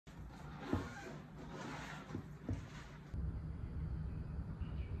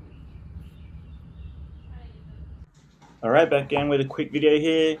Alright, back again with a quick video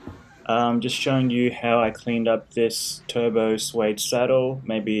here. Just showing you how I cleaned up this turbo suede saddle.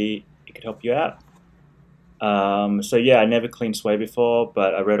 Maybe it could help you out. So yeah, I never cleaned suede before,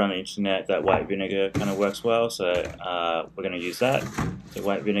 but I read on the internet that white vinegar kind of works well, so we're going to use that. So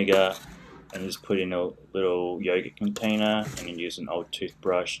white vinegar, and just put in a little yogurt container, and then use an old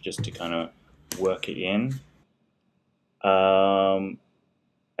toothbrush just to kind of work it in. I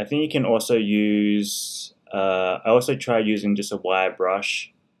think you can also use, I also tried using just a wire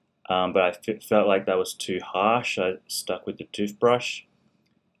brush, but I felt like that was too harsh. I stuck with the toothbrush.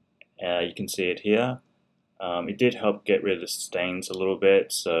 You can see it here. It did help get rid of the stains a little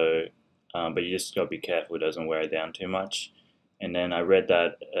bit, so but you just got to be careful it doesn't wear it down too much. And then I read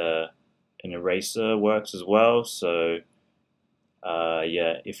that an eraser works as well, so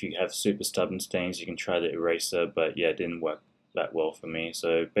yeah, if you have super stubborn stains you can try the eraser, but yeah, it didn't work that well for me.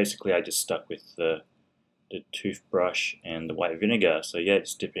 So basically I just stuck with the toothbrush and the white vinegar. So yeah,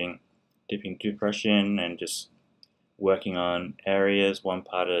 just dipping toothbrush in and just working on areas one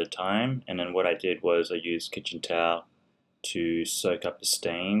part at a time. And then what I did was I used kitchen towel to soak up the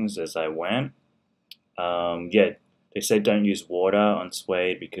stains as I went. Yeah, they say don't use water on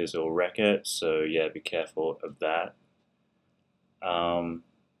suede because it'll wreck it, so yeah, be careful of that.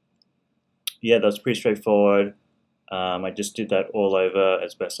 Yeah, that's pretty straightforward. I just did that all over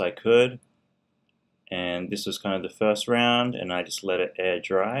as best I could, and this was kind of the first round, and I just let it air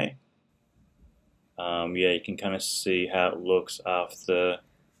dry. Yeah, you can kind of see how it looks after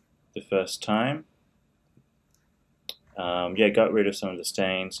the first time. Yeah, got rid of some of the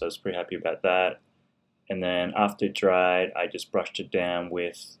stains, so I was pretty happy about that. And then after it dried, I just brushed it down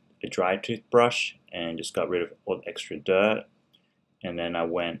with a dry toothbrush and just got rid of all the extra dirt. And then I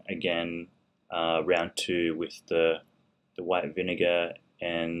went again round two with the white vinegar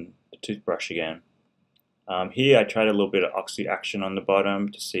and the toothbrush again. Here I tried a little bit of oxy action on the bottom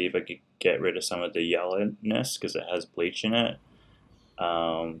to see if I could get rid of some of the yellowness because it has bleach in it.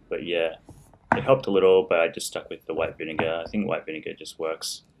 But yeah, it helped a little, but I just stuck with the white vinegar. I think white vinegar just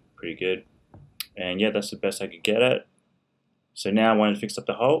works pretty good. And yeah, that's the best I could get it. So now I wanted to fix up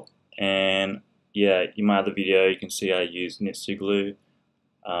the hole, and yeah, in my other video you can see I used knitsuglue.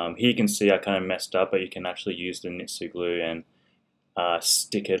 Here you can see I kind of messed up, but you can actually use the knitsuglue and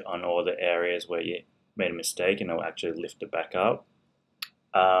stick it on all the areas where you made a mistake, and it'll actually lift it back up.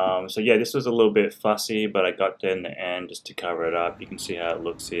 So yeah, this was a little bit fussy, but I got there in the end just to cover it up. You can see how it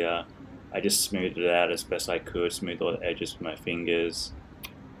looks here. I just smoothed it out as best I could, smoothed all the edges with my fingers.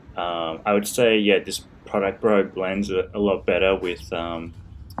 I would say, yeah, this product blends a lot better with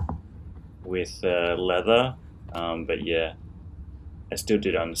leather, but yeah, I still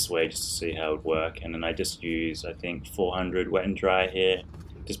did it on the suede just to see how it would work. And then I just use, I think, 400 wet and dry here.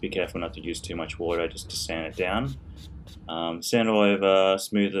 Just be careful not to use too much water just to sand it down. Sand all over,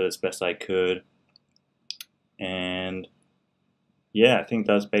 smooth it as best I could, and yeah, I think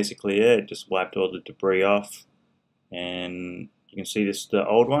that's basically it. Just wiped all the debris off, and you can see this is the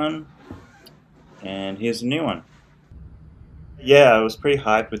old one, and here's the new one. Yeah, I was pretty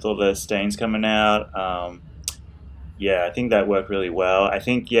hyped with all the stains coming out. Yeah, I think that worked really well. I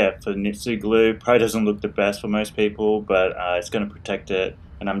think, yeah, for knitsuglue, probably doesn't look the best for most people, but it's going to protect it,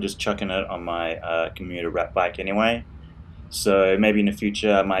 and I'm just chucking it on my commuter wrap bike anyway. So maybe in the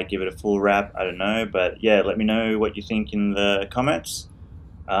future I might give it a full wrap, I don't know, but yeah, let me know what you think in the comments.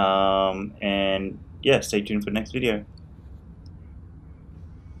 And yeah, stay tuned for the next video.